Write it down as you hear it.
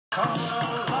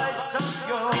lights up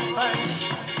your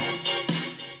face.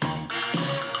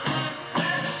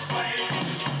 Let's sway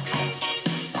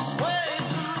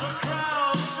through the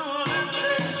crowd to an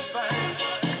empty space.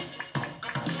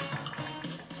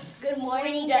 Good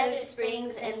morning, Desert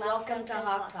Springs, and welcome to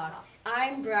Hawk Talk.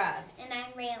 I'm Brad. And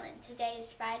I'm Raylan. Today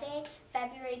is Friday,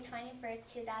 February 21st,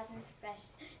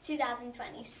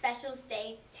 2020, Specials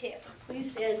Day 2.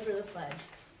 Please stand for the pledge.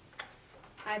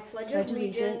 I pledge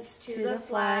allegiance to the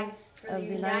flag of the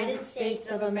United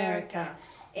States of America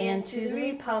and to the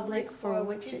republic for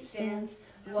which it stands,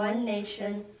 one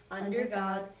nation, under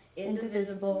God,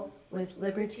 indivisible, with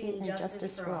liberty and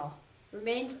justice for all.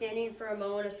 Remain standing for a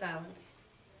moment of silence.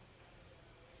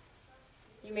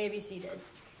 You may be seated.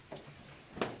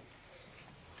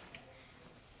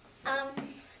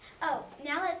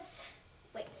 Now let's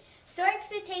wait. So our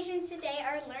expectations today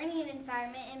are learning an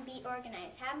environment and be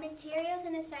organized. Have materials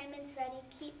and assignments ready.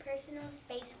 Keep personal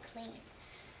space clean.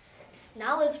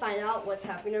 Now let's find out what's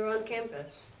happening around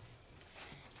campus.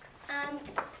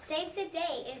 Save the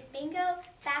day is bingo,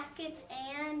 baskets,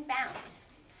 and bounce.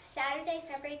 Saturday,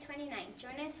 February 29th.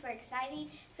 Join us for exciting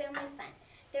family fun.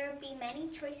 There will be many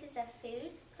choices of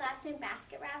food, classroom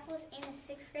basket raffles, and a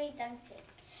 6th grade dunk tank.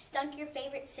 Dunk your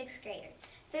favorite 6th grader.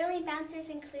 Thrilling bouncers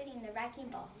including the wrecking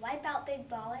ball, wipeout big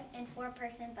baller, and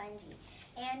 4-person bungee,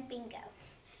 and bingo.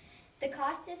 The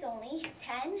cost is only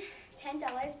 $10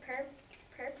 per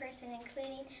person,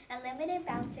 including unlimited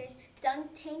bouncers,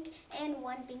 dunk tank, and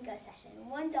 1 bingo session.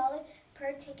 $1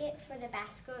 per ticket for the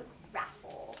basket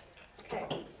raffle.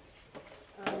 Okay.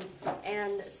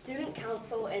 And student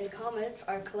council and Comets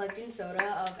are collecting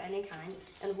soda of any kind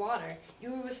and water.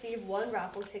 You will receive 1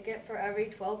 raffle ticket for every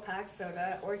 12-pack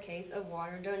soda or case of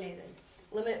water donated.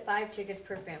 Limit 5 tickets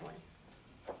per family.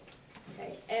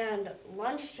 Okay. And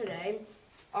lunch today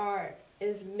are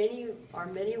mini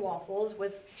waffles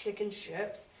with chicken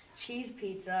strips, cheese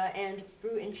pizza, and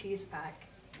fruit and cheese pack.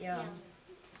 Yum.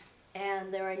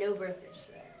 And there are no birthdays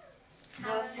today.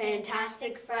 Have a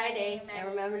fantastic Friday, and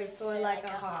remember to soar like a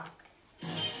hawk.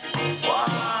 One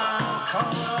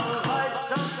color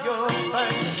lights up your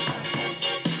face.